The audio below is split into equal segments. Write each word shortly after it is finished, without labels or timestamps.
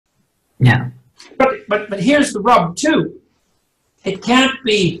Yeah. But here's the rub too. It can't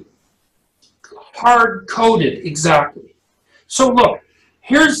be hard-coded exactly. So look,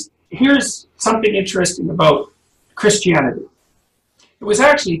 here's something interesting about Christianity. It was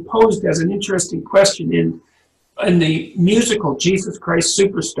actually posed as an interesting question in the musical Jesus Christ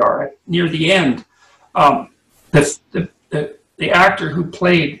Superstar. Near the end, the actor who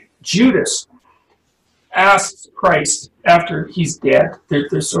played Judas asks Christ after he's dead.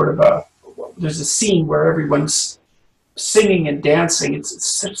 There's a scene where everyone's singing and dancing.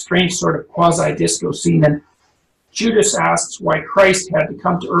 It's a strange sort of quasi-disco scene, and Judas asks why Christ had to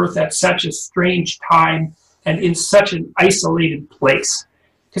come to earth at such a strange time and in such an isolated place.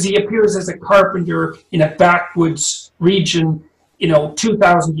 Because he appears as a carpenter in a backwoods region,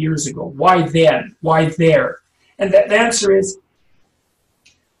 2,000 years ago. Why then? Why there? And the answer is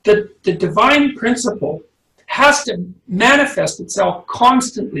the divine principle has to manifest itself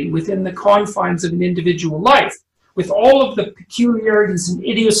constantly within the confines of an individual life, with all of the peculiarities and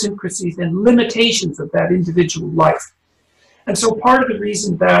idiosyncrasies and limitations of that individual life. And so part of the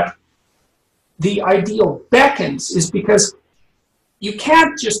reason that the ideal beckons is because you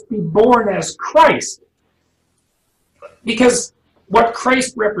can't just be born as Christ, because what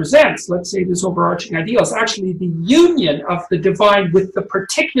Christ represents, let's say this overarching ideal, is actually the union of the divine with the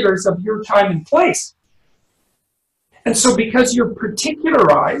particulars of your time and place. And so because you're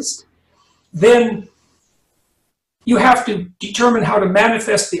particularized, then you have to determine how to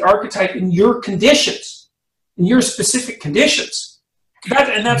manifest the archetype in your conditions, in your specific conditions.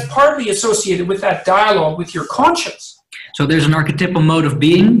 And that's partly associated with that dialogue with your conscience. So there's an archetypal mode of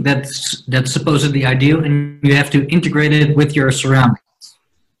being that's supposedly ideal, and you have to integrate it with your surroundings.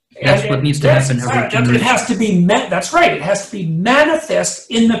 That's what needs to happen every time. It has to be that's right. It has to be manifest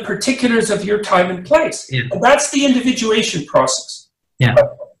in the particulars of your time and place. Yeah. And that's the individuation process. Yeah.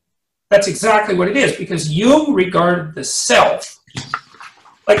 That's exactly what it is, because Jung regarded the self,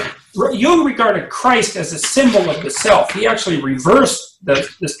 like Jung regarded Christ as a symbol of the self. He actually reversed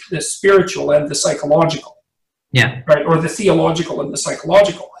the spiritual and the psychological. Yeah. Right, or the theological and the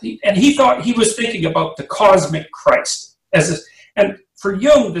psychological. He thought he was thinking about the cosmic Christ and for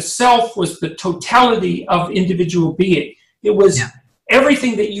Jung, the self was the totality of individual being. It was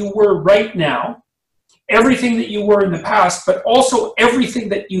everything that you were right now, everything that you were in the past, but also everything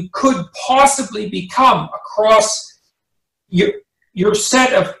that you could possibly become across your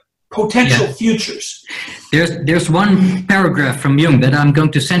set of potential futures. There's one paragraph from Jung that I'm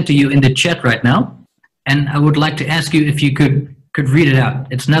going to send to you in the chat right now. And I would like to ask you if you could read it out.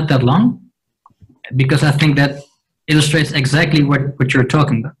 It's not that long, because I think that illustrates exactly what you're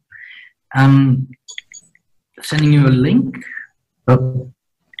talking about. I'm sending you a link. Oh.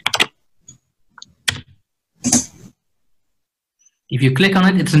 If you click on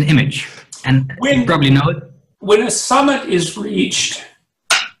it, it's an image. And you probably know it. When a summit is reached,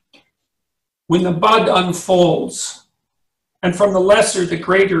 when the bud unfolds, and from the lesser the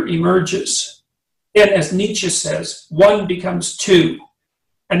greater emerges, then, as Nietzsche says, one becomes two,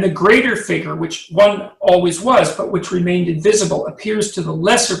 and the greater figure, which one always was, but which remained invisible, appears to the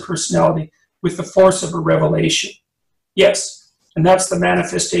lesser personality with the force of a revelation. Yes, and that's the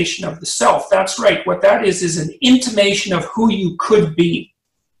manifestation of the self. That's right. What that is an intimation of who you could be.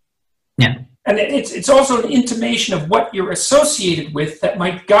 Yeah. And it's also an intimation of what you're associated with that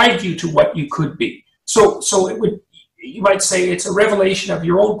might guide you to what you could be. So you might say it's a revelation of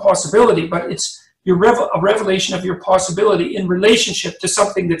your own possibility, but it's a revelation of your possibility in relationship to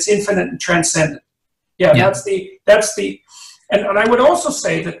something that's infinite and transcendent. Yeah. That's the, and I would also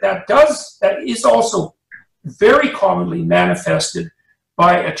say that is also very commonly manifested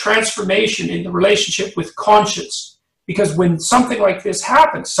by a transformation in the relationship with conscience. Because when something like this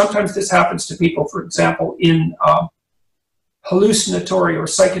happens, sometimes this happens to people, for example, in hallucinatory or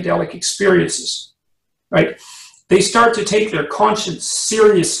psychedelic experiences, right? They start to take their conscience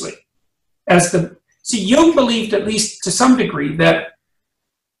seriously. Jung believed, at least to some degree, that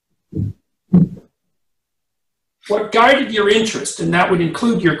what guided your interest, and that would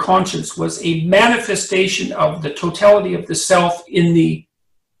include your conscience, was a manifestation of the totality of the self in the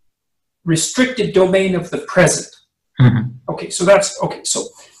restricted domain of the present. Mm-hmm. Okay, so that's okay.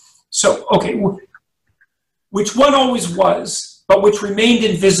 So okay, which one always was, but which remained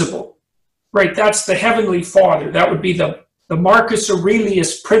invisible, right? That's the Heavenly Father. That would be the Marcus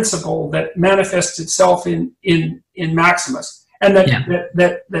Aurelius principle that manifests itself in Maximus, and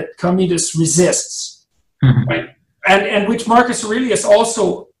that Commodus resists, right? And which Marcus Aurelius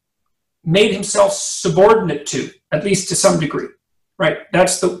also made himself subordinate to, at least to some degree, right?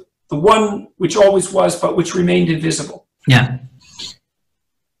 That's the the one which always was, but which remained invisible. Yeah.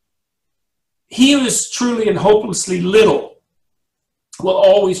 he who is truly and hopelessly little will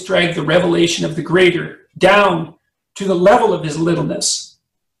always drag the revelation of the greater down to the level of his littleness,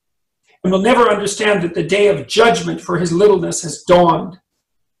 and will never understand that the day of judgment for his littleness has dawned.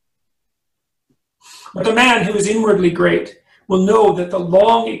 But the man who is inwardly great will know that the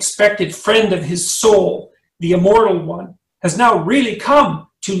long-expected friend of his soul, the immortal one, has now really come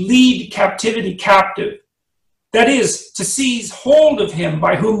to lead captivity captive. That is, to seize hold of him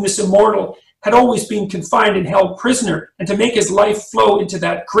by whom this immortal had always been confined and held prisoner, and to make his life flow into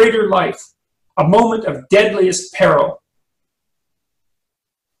that greater life, a moment of deadliest peril.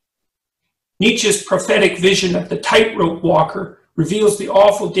 Nietzsche's prophetic vision of the tightrope walker reveals the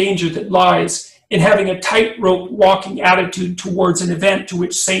awful danger that lies in having a tightrope walking attitude towards an event to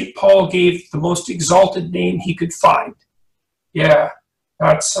which St. Paul gave the most exalted name he could find. Yeah,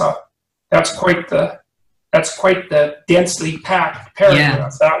 that's quite the densely packed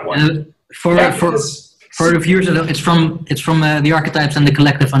paragraph. Yeah. That one. For the viewers, it's from the Archetypes and the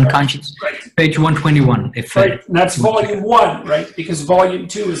Collective Unconscious, right. Page 121. Right, and that's volume 1, right? Because volume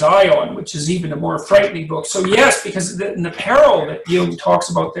 2 is Ion, which is even a more frightening book. So yes, because the peril that Jung talks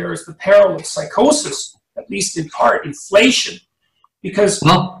about there is the peril of psychosis, at least in part, inflation, because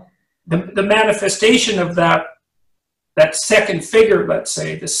the manifestation of that second figure, let's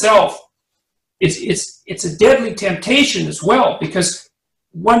say, the self, it's a deadly temptation as well, because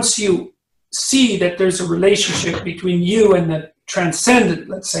once you see that there's a relationship between you and the transcendent,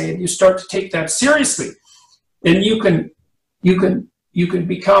 let's say, and you start to take that seriously, then you can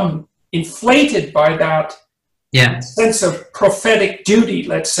become inflated by that sense of prophetic duty,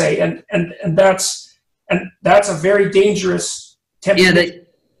 let's say, and that's a very dangerous temptation. Yeah,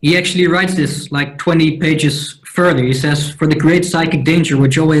 he actually writes this like 20 pages further. He says, for the great psychic danger,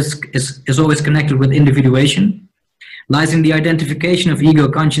 which always is always connected with individuation, lies in the identification of ego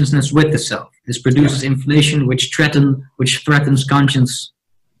consciousness with the self. This produces inflation, which threatens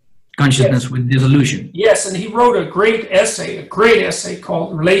consciousness with dissolution. Yes, and he wrote a great essay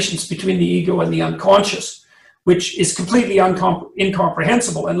called Relations Between the Ego and the Unconscious, which is completely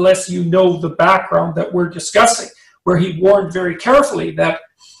incomprehensible unless you know the background that we're discussing, where he warned very carefully that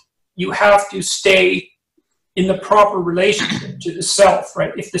you have to stay in the proper relationship to the self,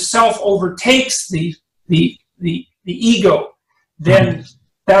 right? If the self overtakes the ego, then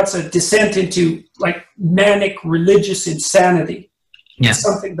that's a descent into like manic religious insanity. Yeah. It's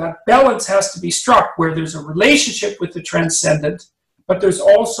something that balance has to be struck, where there's a relationship with the transcendent, but there's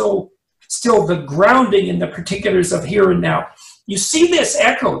also still the grounding in the particulars of here and now. You see this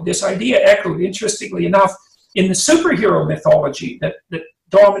idea echoed, interestingly enough, in the superhero mythology that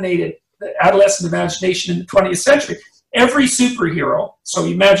dominated the adolescent imagination in the 20th century. Every superhero, so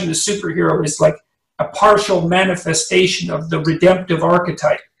imagine a superhero is like a partial manifestation of the redemptive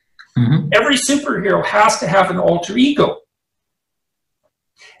archetype. Mm-hmm. Every superhero has to have an alter ego.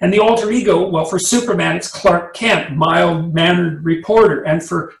 And the alter ego, well, for Superman, it's Clark Kent, mild-mannered reporter. And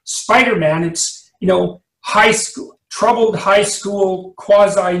for Spider-Man, it's, troubled high school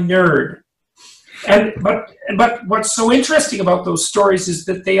quasi-nerd. But what's so interesting about those stories is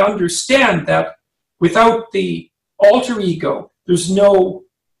that they understand that without the alter ego, there's no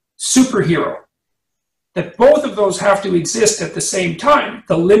superhero. That both of those have to exist at the same time.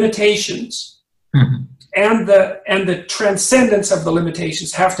 The limitations and the transcendence of the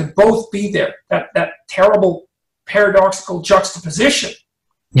limitations have to both be there. That terrible paradoxical juxtaposition.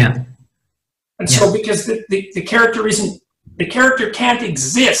 Yeah. And so because the character can't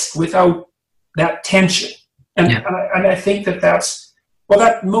exist without that tension. And I think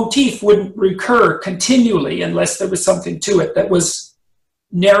that motif wouldn't recur continually unless there was something to it that was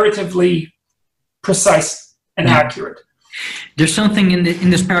narratively precise and accurate. There's something in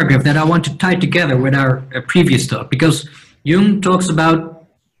this paragraph that I want to tie together with our previous talk, because Jung talks about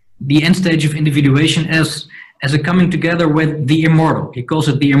the end stage of individuation as a coming together with the immortal. He calls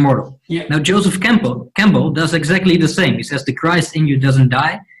it the immortal. Yeah. Now Joseph Campbell does exactly the same. He says the Christ in you doesn't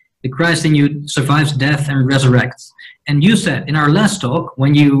die. The Christ in you survives death and resurrects. And you said in our last talk,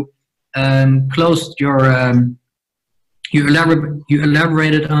 when you closed your you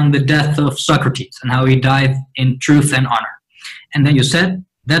elaborated on the death of Socrates and how he died in truth and honor. And then you said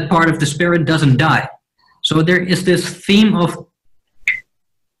that part of the spirit doesn't die. So there is this theme of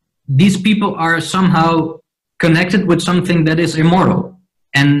these people are somehow connected with something that is immortal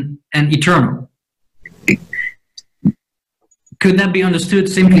and eternal. Could that be understood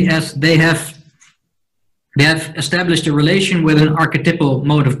simply as they have established a relation with an archetypal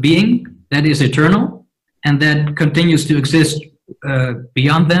mode of being that is eternal and that continues to exist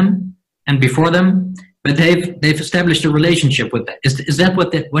beyond them and before them, but they've established a relationship with that? Is that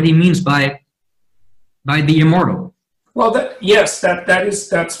what he means by by the immortal. Well,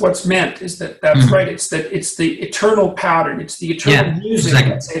 that's what's meant. Is that's right? It's the eternal pattern. It's the eternal music.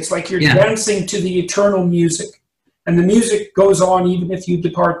 Exactly. It's like you're dancing to the eternal music, and the music goes on even if you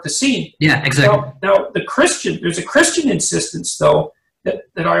depart the scene. Yeah, exactly. Now there's a Christian insistence though that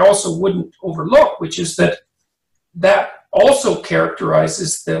I also wouldn't overlook, which is that also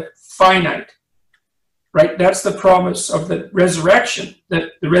characterizes the finite. Right, that's the promise of the resurrection, that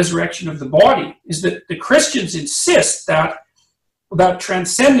the resurrection of the body, is that the Christians insist that that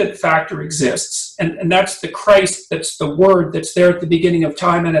transcendent factor exists, and that's the Christ, that's the Word that's there at the beginning of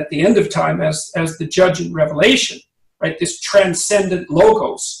time and at the end of time as the judge in Revelation, right? This transcendent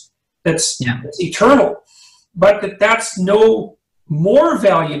logos that's eternal, but that's no more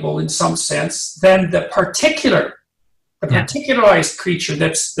valuable in some sense than the particularized creature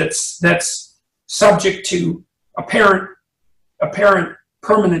that's subject to apparent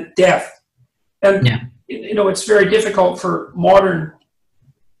permanent death. And it's very difficult for modern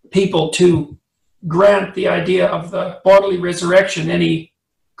people to grant the idea of the bodily resurrection any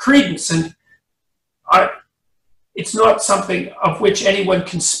credence, and it's not something of which anyone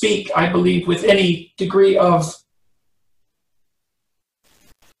can speak, I believe, with any degree of,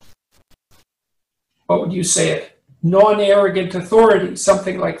 what would you say it, non-arrogant authority,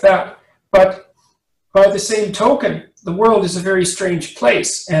 something like that. But by the same token, the world is a very strange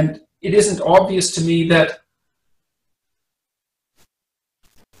place, and it isn't obvious to me that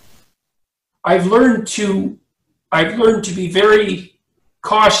I've learned to be very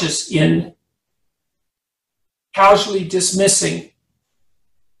cautious in casually dismissing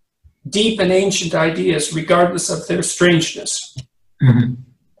deep and ancient ideas, regardless of their strangeness. Mm-hmm.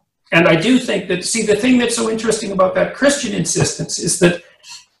 And I do think that, the thing that's so interesting about that Christian insistence is that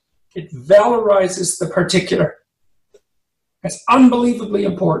it valorizes the particular. That's unbelievably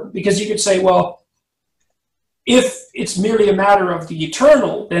important, because you could say, well, if it's merely a matter of the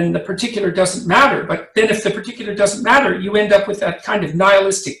eternal, then the particular doesn't matter. But then if the particular doesn't matter, you end up with that kind of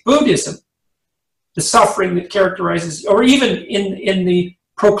nihilistic Buddhism, the suffering that characterizes, or even in the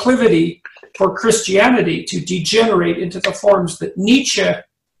proclivity for Christianity to degenerate into the forms that Nietzsche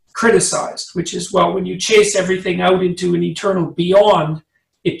criticized, which is, well, when you chase everything out into an eternal beyond,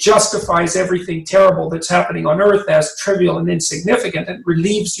 it justifies everything terrible that's happening on earth as trivial and insignificant, and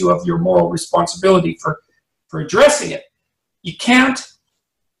relieves you of your moral responsibility for addressing it. You can't,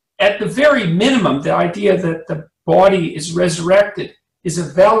 at the very minimum, the idea that the body is resurrected is a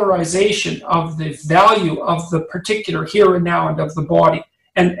valorization of the value of the particular here and now and of the body,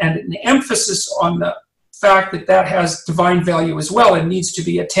 and an emphasis on the fact that has divine value as well and needs to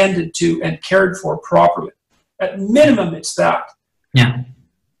be attended to and cared for properly. At minimum, it's that. Yeah.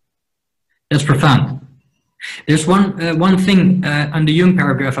 That's profound. There's one thing on the Jung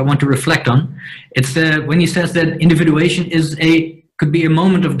paragraph I want to reflect on. It's when he says that individuation could be a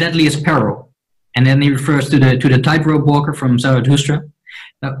moment of deadliest peril, and then he refers to the tightrope walker from Zarathustra.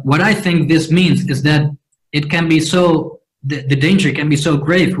 What I think this means is that it can be the danger can be so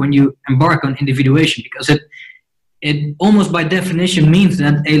grave when you embark on individuation, because it almost by definition means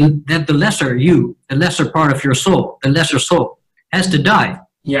that the lesser you, the lesser part of your soul, the lesser soul, has to die.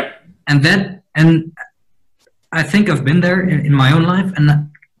 Yeah. And I think I've been there in my own life, and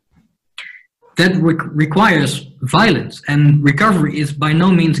that requires violence, and recovery is by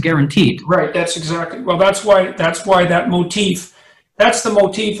no means guaranteed. Right. That's exactly. Well, that's why that motif. That's the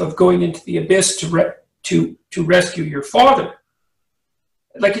motif of going into the abyss to rescue your father.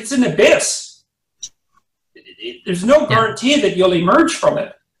 Like, it's an abyss. There's no guarantee that you'll emerge from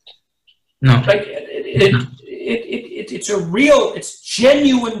it. No. Like it's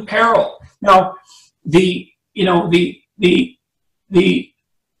genuine peril. Now,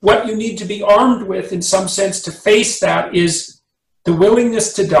 what you need to be armed with, in some sense, to face that is the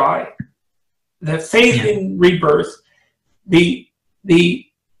willingness to die, the faith in rebirth, the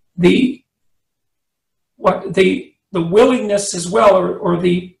willingness as well, or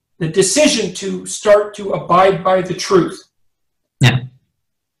the decision to start to abide by the truth. Yeah.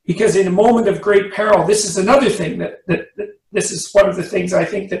 Because in a moment of great peril, this is another thing that this is one of the things I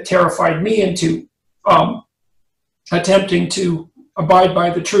think that terrified me into attempting to abide by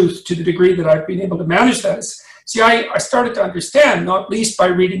the truth to the degree that I've been able to manage that. I started to understand, not least by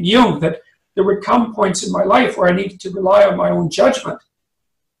reading Jung, that there would come points in my life where I needed to rely on my own judgment,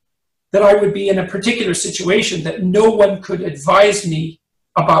 that I would be in a particular situation that no one could advise me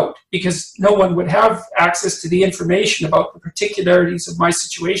about, because no one would have access to the information about the particularities of my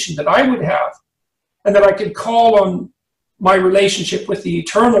situation that I would have, and that I could call on my relationship with the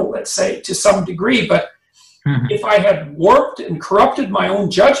eternal, let's say, to some degree. But if I had warped and corrupted my own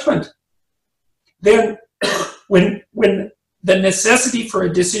judgment, then when the necessity for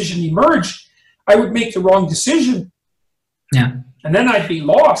a decision emerged, I would make the wrong decision. Yeah. And then I'd be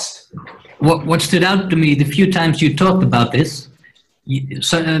lost. What stood out to me the few times you talked about this,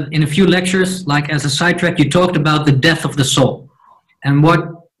 in a few lectures, like as a sidetrack, you talked about the death of the soul. And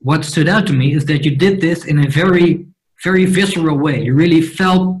what stood out to me is that you did this in a very, very visceral way. You really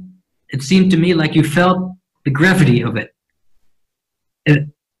felt, it seemed to me like you felt the gravity of it.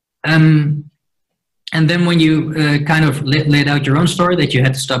 And then when you kind of laid out your own story, that you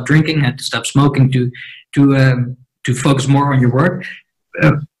had to stop drinking, had to stop smoking to focus more on your work,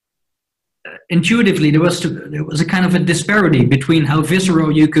 intuitively there was a kind of a disparity between how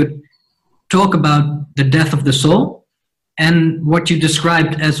visceral you could talk about the death of the soul and what you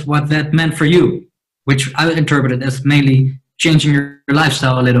described as what that meant for you, which I interpreted as mainly changing your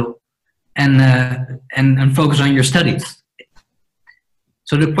lifestyle a little and focus on your studies.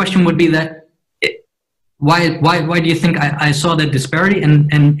 So the question would be that why do you think I saw that disparity?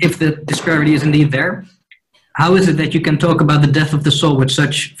 And if the disparity is indeed there, how is it that you can talk about the death of the soul with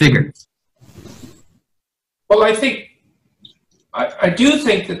such vigor? Well, I do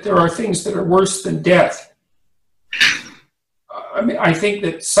think that there are things that are worse than death. I mean, I think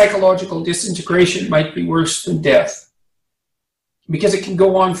that psychological disintegration might be worse than death because it can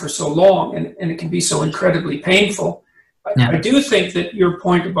go on for so long and it can be so incredibly painful. I do think that your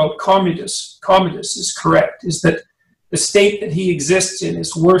point about Commodus is correct, is that the state that he exists in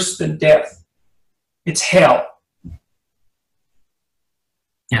is worse than death. It's hell.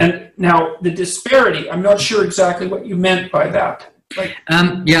 Yeah. And now the disparity, I'm not sure exactly what you meant by that. Like,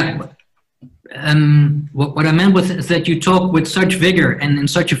 what I meant is that you talk with such vigor and in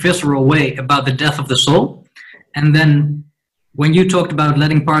such a visceral way about the death of the soul. And then when you talked about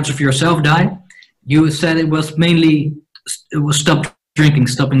letting parts of yourself die, you said it was stop drinking,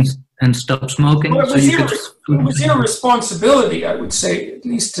 stop smoking. Well, it was irresponsibility, I would say, at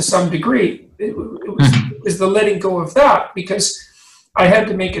least to some degree. It was the letting go of that, because I had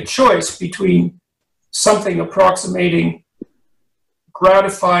to make a choice between something approximating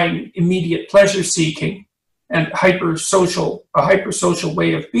gratifying immediate pleasure seeking and a hypersocial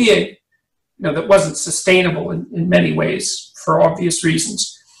way of being, that wasn't sustainable in many ways for obvious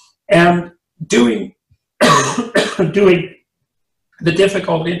reasons, and doing the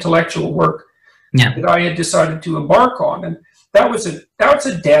difficult intellectual work that I had decided to embark on. And that's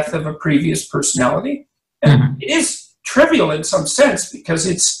a death of a previous personality. And it is trivial in some sense, because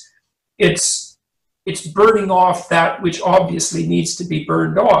it's burning off that which obviously needs to be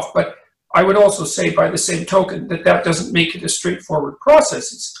burned off. But I would also say, by the same token, that doesn't make it a straightforward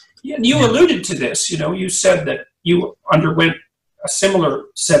process. And you alluded to this. You said that you underwent a similar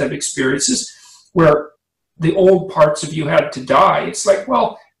set of experiences where the old parts of you had to die. It's like,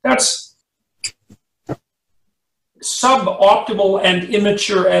 well, that's suboptimal and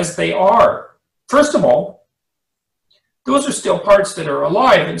immature as they are. First of all, those are still parts that are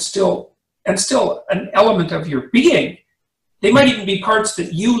alive and still an element of your being. They might even be parts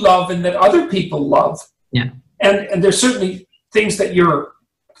that you love and that other people love. Yeah. And there's certainly things that you're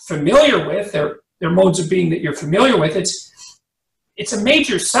familiar with. They're modes of being that you're familiar with. It's a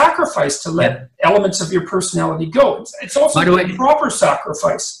major sacrifice to let elements of your personality go. It's also a proper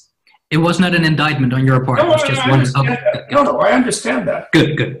sacrifice. It was not an indictment on your part. No, I understand that.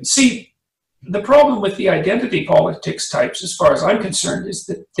 Good. See, the problem with the identity politics types, as far as I'm concerned, is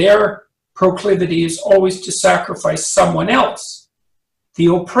that their proclivity is always to sacrifice someone else, the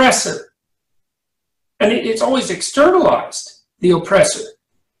oppressor. And it's always externalized, the oppressor.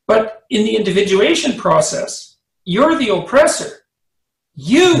 But in the individuation process, you're the oppressor.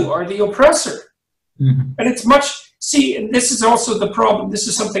 You are the oppressor. And it's and this is also the problem. This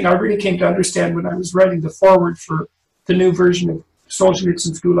is something I really came to understand when I was writing the foreword for the new version of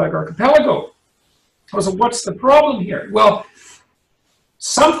Solzhenitsyn's Gulag Archipelago. I was like, what's the problem here? Well,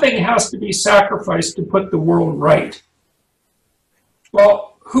 something has to be sacrificed to put the world right.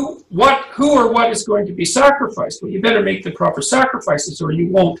 Well, who or what is going to be sacrificed? Well, you better make the proper sacrifices, or you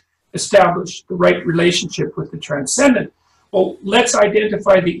won't establish the right relationship with the transcendent. Well, let's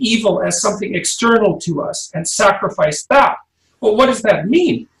identify the evil as something external to us and sacrifice that. Well, what does that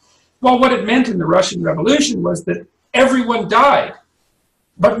mean? Well, what it meant in the Russian Revolution was that everyone died.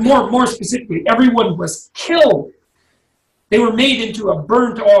 But more specifically, everyone was killed. They were made into a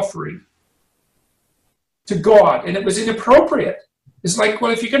burnt offering to God, and it was inappropriate. It's like,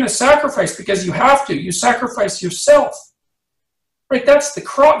 well, if you're going to sacrifice because you have to, you sacrifice yourself. Right? That's the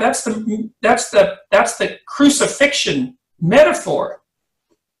crucifixion metaphor.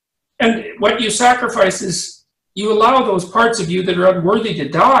 And what you sacrifice is you allow those parts of you that are unworthy to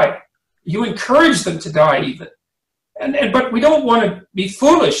die. You encourage them to die even. But we don't want to be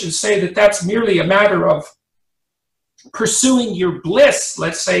foolish and say that that's merely a matter of pursuing your bliss,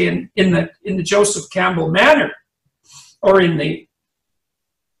 let's say in the Joseph Campbell manner, or maybe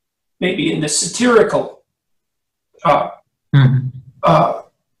in the satirical. I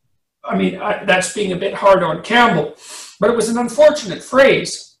mean, that's being a bit hard on Campbell, but it was an unfortunate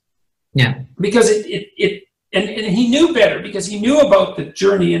phrase. Yeah. Because and he knew better, because he knew about the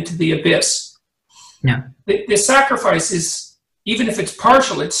journey into the abyss. Yeah. The sacrifice is, even if it's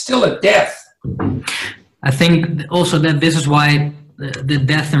partial, it's still a death. I think also that this is why the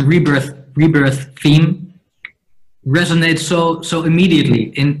death and rebirth theme resonates so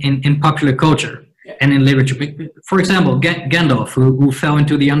immediately in popular culture and in literature. For example, Gandalf, who fell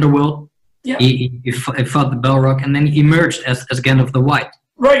into the underworld, he fought the Balrog, and then he emerged as Gandalf the White.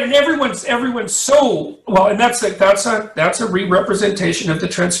 Right, and everyone's so well, and that's a re-representation of the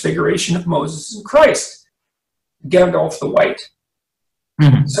transfiguration of Moses and Christ, Gandalf the White.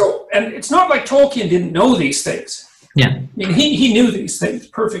 Mm-hmm. So, and it's not like Tolkien didn't know these things. Yeah, I mean, he knew these things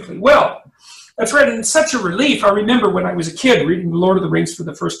perfectly well. That's right, and it's such a relief. I remember when I was a kid reading The Lord of the Rings for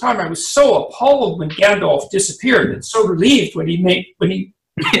the first time, I was so appalled when Gandalf disappeared, and so relieved when he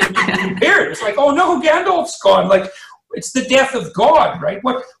appeared. It's like, oh no, Gandalf's gone. Like, it's the death of God, right?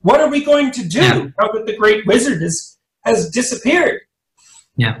 What are we going to do now that the great wizard has disappeared?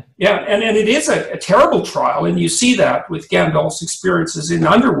 Yeah. Yeah, and it is a terrible trial, and you see that with Gandalf's experiences in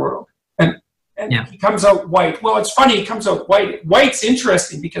Underworld. And he comes out white. Well, it's funny, he comes out white. White's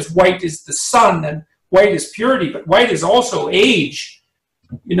interesting because white is the sun and white is purity, but white is also age,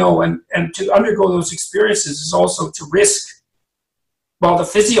 and to undergo those experiences is also to risk, well, the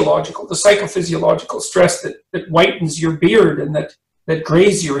psychophysiological stress that whitens your beard and that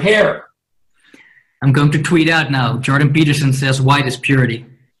grays your hair. I'm going to tweet out now. Jordan Peterson says white is purity.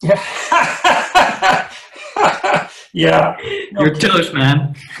 Yeah. You're toast,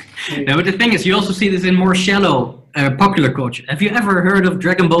 man. No, but the thing is, you also see this in more shallow popular culture. Have you ever heard of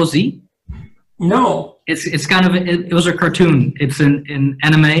Dragon Ball Z? No. It's kind of it was a cartoon. It's an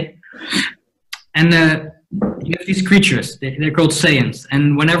anime, and you have these creatures. They're called Saiyans,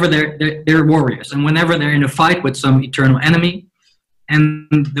 and whenever they're warriors, and whenever they're in a fight with some eternal enemy, and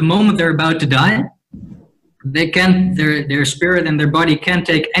the moment they're about to die, their spirit and their body can't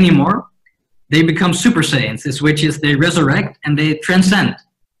take anymore. They become Super Saiyans, which is they resurrect and they transcend,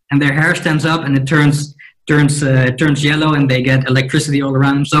 and their hair stands up and it turns yellow, and they get electricity all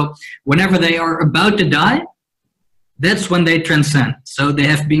around them. So whenever they are about to die, that's when they transcend. So they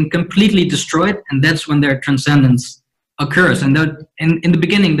have been completely destroyed, and that's when their transcendence occurs. And in the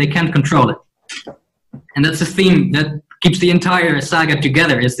beginning, they can't control it. And that's a theme that keeps the entire saga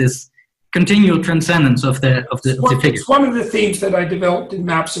together, is this continual transcendence of the figure. It's one of the themes that I developed in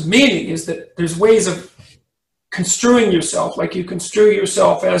Maps of Meaning, is that there's ways of construing yourself, like you construe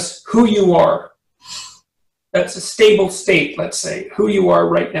yourself as who you are. That's a stable state, let's say. Who you are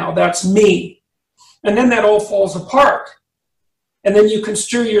right now, that's me. And then that all falls apart. And then you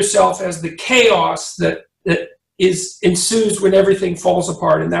construe yourself as the chaos that ensues when everything falls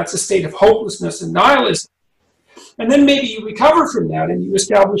apart, and that's a state of hopelessness and nihilism. And then maybe you recover from that and you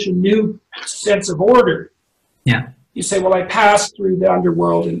establish a new sense of order. Yeah. You say, well, I passed through the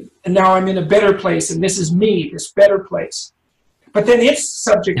underworld and now I'm in a better place, and this is me, this better place. But then it's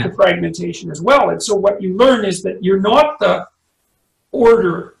subject to fragmentation as well. And so what you learn is that you're not the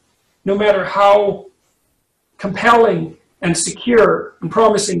order, no matter how compelling and secure and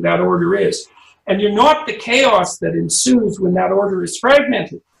promising that order is. And you're not the chaos that ensues when that order is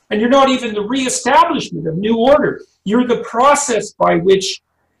fragmented. And you're not even the reestablishment of new order. You're the process by which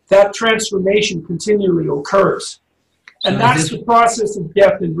that transformation continually occurs. And that's the process of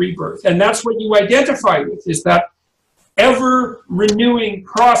death and rebirth. And that's what you identify with, is that ever-renewing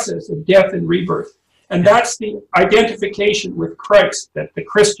process of death and rebirth. And that's the identification with Christ that the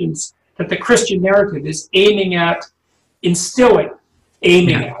Christian narrative is aiming at instilling,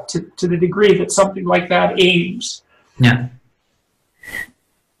 at to the degree that something like that aims. Yeah.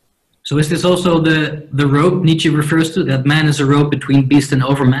 So is this also the rope Nietzsche refers to, that man is a rope between beast and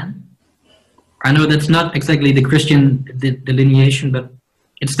overman? I know that's not exactly the Christian delineation, but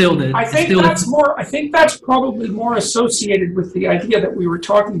it's still the... I think that's probably more associated with the idea that we were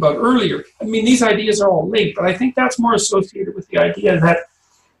talking about earlier. I mean, these ideas are all linked, but I think that's more associated with the idea that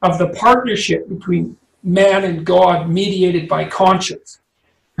of the partnership between man and God mediated by conscience.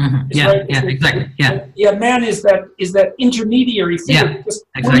 Mm-hmm. Exactly. Yeah, man is that intermediary figure. Yeah, because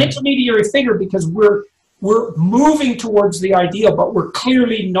exactly. We're an intermediary figure because we're moving towards the ideal, but we're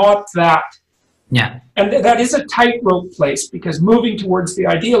clearly not that. Yeah. And that is a tightrope place, because moving towards the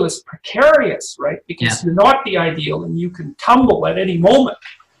ideal is precarious, right? Because you're not the ideal and you can tumble at any moment.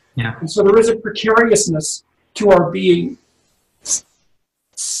 Yeah. And so there is a precariousness to our being,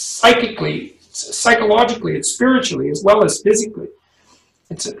 psychologically and spiritually, as well as physically.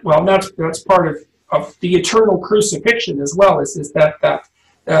 Well, that's part of the eternal crucifixion as well, is that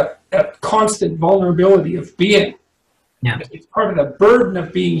constant vulnerability of being. Yeah. It's part of the burden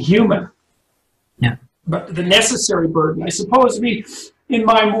of being human. Yeah. But the necessary burden, I suppose, in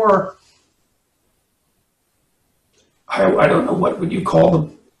my more, I don't know, what would you call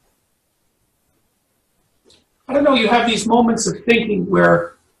them? I don't know, you have these moments of thinking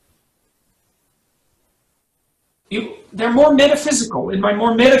where they're more metaphysical. In my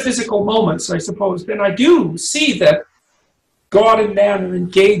more metaphysical moments, I suppose, then I do see that God and man are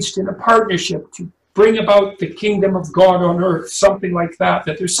engaged in a partnership to bring about the kingdom of God on earth, something like that.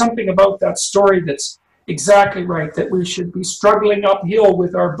 That there's something about that story that's exactly right, that we should be struggling uphill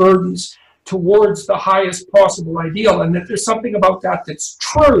with our burdens towards the highest possible ideal, and that there's something about that that's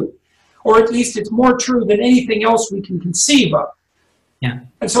true, or at least it's more true than anything else we can conceive of. Yeah.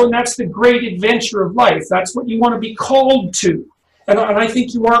 And so that's the great adventure of life. That's what you want to be called to. And I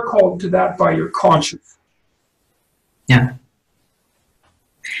think you are called to that by your conscience. Yeah.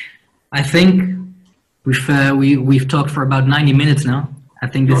 I think we've talked for about 90 minutes now. I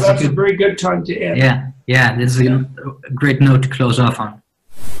think this that's is a very good time to end. Yeah, this is a great note to close off on.